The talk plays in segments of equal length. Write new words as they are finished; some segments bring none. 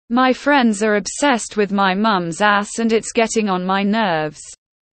My friends are obsessed with my mum's ass and it's getting on my nerves.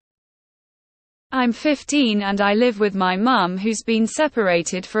 I'm 15 and I live with my mum who's been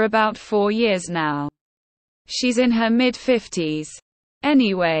separated for about 4 years now. She's in her mid-50s.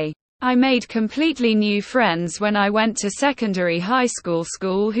 Anyway, I made completely new friends when I went to secondary high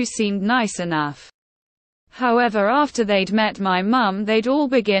school who seemed nice enough. However, after they'd met my mum, they'd all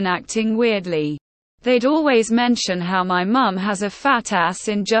begin acting weirdly. They'd always mention how my mum has a fat ass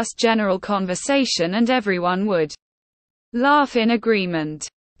in just general conversation and everyone would laugh in agreement.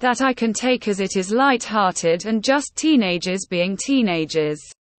 That I can take as it is light-hearted and just teenagers being teenagers.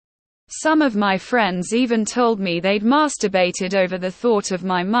 Some of my friends even told me they'd masturbated over the thought of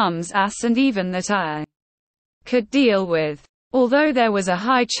my mum's ass and even that I could deal with. Although there was a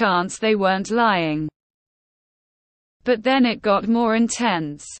high chance they weren't lying. But then it got more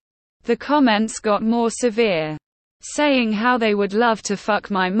intense. The comments got more severe. Saying how they would love to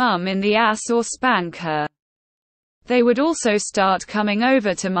fuck my mum in the ass or spank her. They would also start coming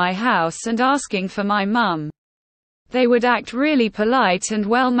over to my house and asking for my mum. They would act really polite and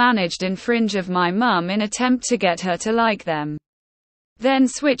well-managed in fringe of my mum in attempt to get her to like them. Then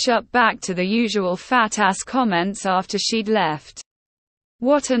switch up back to the usual fat-ass comments after she'd left.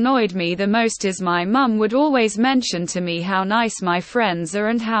 What annoyed me the most is my mum would always mention to me how nice my friends are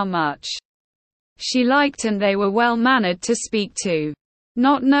and how much she liked and they were well-mannered to speak to.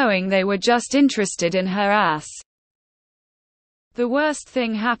 Not knowing they were just interested in her ass. The worst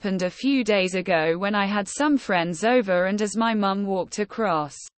thing happened a few days ago when I had some friends over and as my mum walked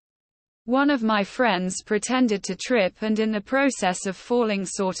across, one of my friends pretended to trip and in the process of falling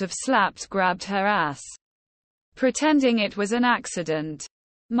sort of grabbed her ass. Pretending it was an accident.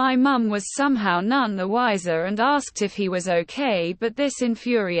 My mum was somehow none the wiser and asked if he was okay, but this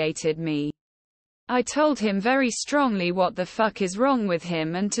infuriated me. I told him very strongly what the fuck is wrong with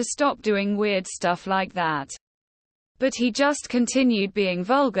him and to stop doing weird stuff like that. But he just continued being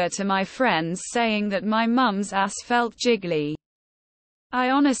vulgar to my friends, saying that my mum's ass felt jiggly.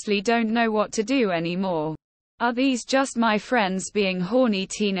 I honestly don't know what to do anymore. Are these just my friends being horny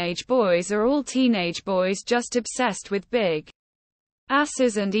teenage boys, or all teenage boys just obsessed with big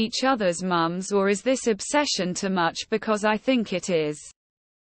asses and each other's mums, or is this obsession too much because I think it is?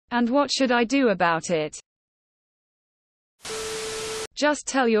 And what should I do about it? Just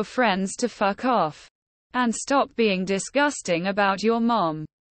tell your friends to fuck off. And stop being disgusting about your mom.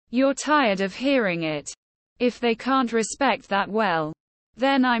 You're tired of hearing it. If they can't respect that, well,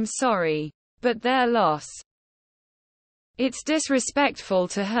 then I'm sorry. But their loss. It's disrespectful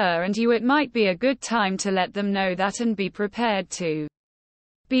to her and you. It might be a good time to let them know that and be prepared to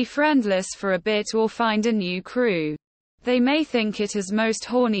be friendless for a bit or find a new crew. They may think it is most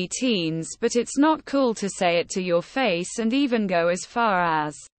horny teens, but it's not cool to say it to your face and even go as far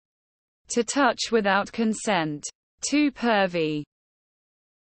as to touch without consent. Too pervy.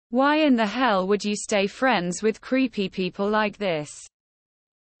 Why in the hell would you stay friends with creepy people like this?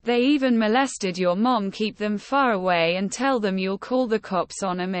 They even molested your mom. Keep them far away and tell them you'll call the cops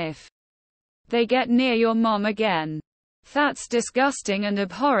on them if they get near your mom again. That's disgusting and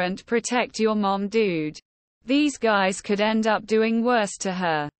abhorrent. Protect your mom, dude. These guys could end up doing worse to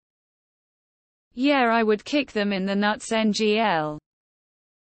her. Yeah, I would kick them in the nuts. NGL.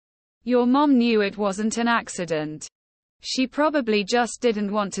 Your mom knew it wasn't an accident. She probably just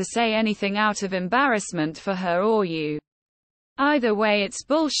didn't want to say anything out of embarrassment for her or you. Either way, it's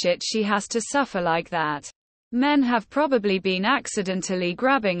bullshit she has to suffer like that. Men have probably been accidentally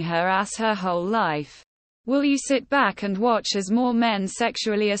grabbing her ass her whole life. Will you sit back and watch as more men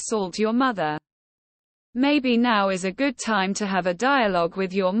sexually assault your mother? Maybe now is a good time to have a dialogue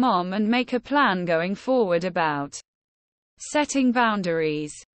with your mom and make a plan going forward about setting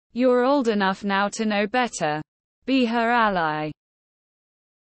boundaries. You're old enough now to know better. Be her ally.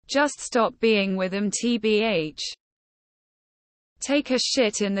 Just stop being with them, tbh. Take a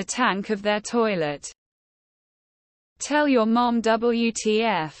shit in the tank of their toilet. Tell your mom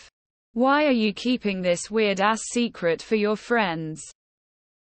WTF. Why are you keeping this weird-ass secret for your friends?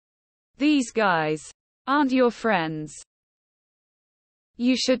 These guys aren't your friends.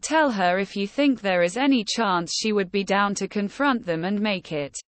 You should tell her if you think there is any chance she would be down to confront them and make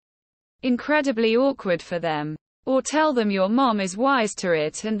it incredibly awkward for them. Or tell them your mom is wise to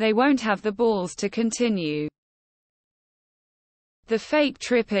it and they won't have the balls to continue. The fake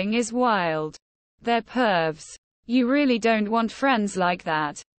tripping is wild. They're pervs. You really don't want friends like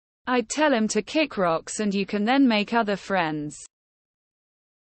that. I'd tell him to kick rocks and you can then make other friends.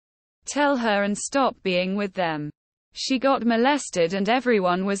 Tell her and stop being with them. She got molested and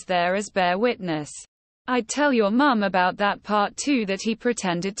everyone was there as bear witness. I'd tell your mum about that part too that he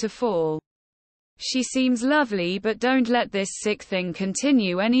pretended to fall. She seems lovely, but don't let this sick thing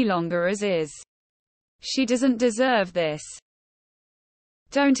continue any longer as is. She doesn't deserve this.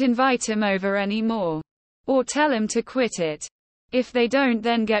 Don't invite him over anymore. Or tell him to quit it. If they don't,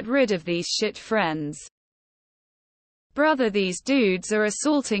 then get rid of these shit friends. Brother, these dudes are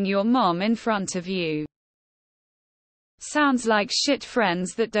assaulting your mom in front of you. Sounds like shit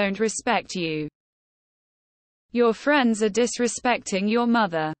friends that don't respect you. Your friends are disrespecting your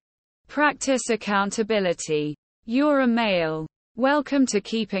mother. Practice accountability. You're a male. Welcome to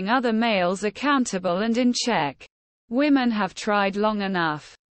keeping other males accountable and in check. Women have tried long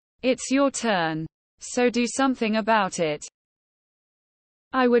enough. It's your turn. So do something about it.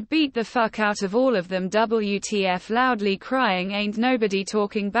 I would beat the fuck out of all of them. WTF, loudly crying. Ain't nobody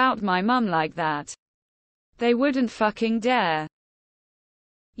talking about my mum like that. They wouldn't fucking dare.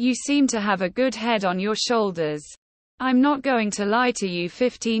 You seem to have a good head on your shoulders. I'm not going to lie to you,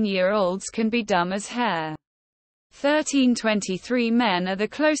 15-year-olds can be dumb as hair. 1323 men are the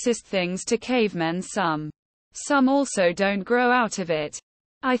closest things to cavemen. Some also don't grow out of it.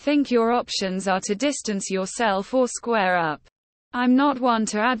 I think your options are to distance yourself or square up. I'm not one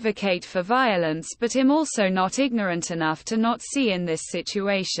to advocate for violence, but I'm also not ignorant enough to not see in this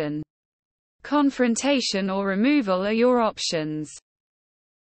situation. Confrontation or removal are your options.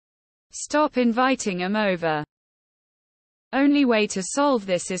 Stop inviting them over. Only way to solve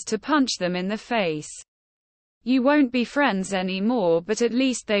this is to punch them in the face. You won't be friends anymore, but at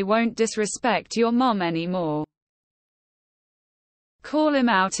least they won't disrespect your mom anymore. Call him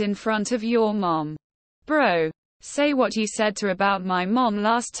out in front of your mom. Bro, say what you said to about my mom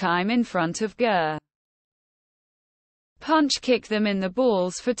last time in front of Gurr. Punch kick them in the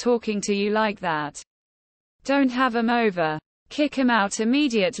balls for talking to you like that. Don't have them over. Kick them out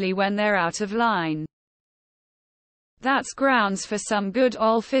immediately when they're out of line. That's grounds for some good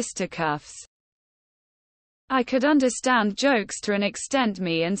ol' fisticuffs. I could understand jokes to an extent.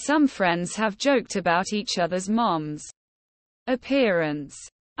 Me and some friends have joked about each other's moms' appearance.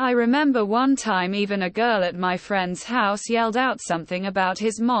 I remember one time even a girl at my friend's house yelled out something about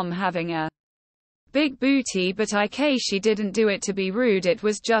his mom having a big booty, but she didn't do it to be rude, it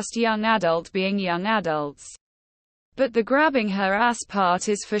was just young adult being young adults. But the grabbing her ass part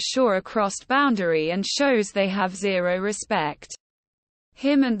is for sure a crossed boundary and shows they have zero respect.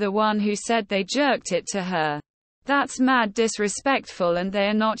 Him and the one who said they jerked it to her. That's mad disrespectful, and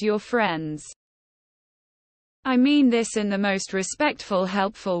they're not your friends. I mean this in the most respectful,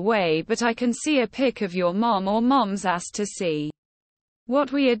 helpful way, but I can see a pic of your mom or mom's ass to see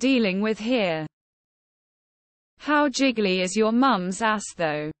what we are dealing with here. How jiggly is your mum's ass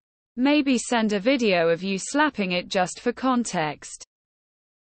though? Maybe send a video of you slapping it just for context.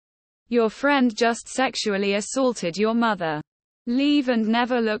 Your friend just sexually assaulted your mother. Leave and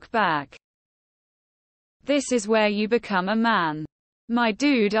never look back. This is where you become a man. My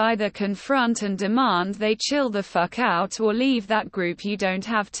dude, either confront and demand they chill the fuck out or leave that group. You don't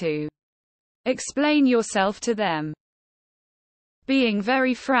have to explain yourself to them. Being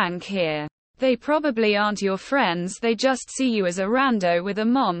very frank here. They probably aren't your friends, they just see you as a rando with a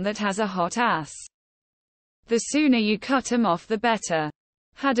mom that has a hot ass. The sooner you cut 'em off the better.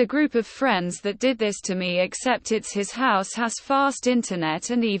 Had a group of friends that did this to me, except his house has fast internet,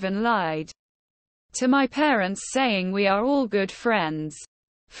 and even lied to my parents saying we are all good friends.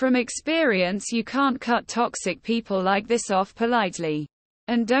 From experience, you can't cut toxic people like this off politely.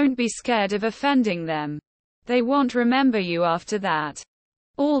 And don't be scared of offending them. They won't remember you after that.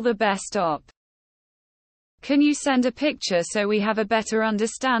 All the best, op. Can you send a picture so we have a better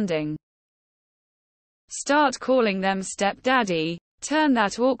understanding? Start calling them stepdaddy. Turn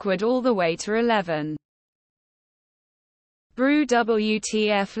that awkward all the way to 11. Brew,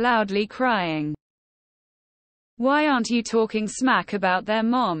 WTF, loudly crying. Why aren't you talking smack about their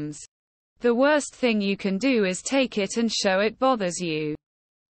moms? The worst thing you can do is take it and show it bothers you.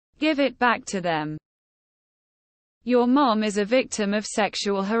 Give it back to them. Your mom is a victim of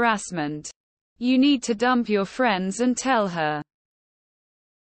sexual harassment. You need to dump your friends and tell her.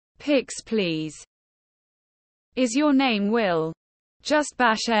 Pics please. Is your name Will? Just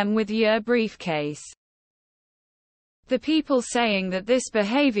bash em with your briefcase. The people saying that this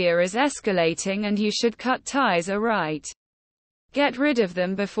behavior is escalating and you should cut ties are right. Get rid of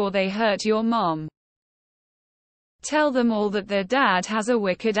them before they hurt your mom. Tell them all that their dad has a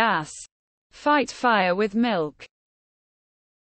wicked ass. Fight fire with milk.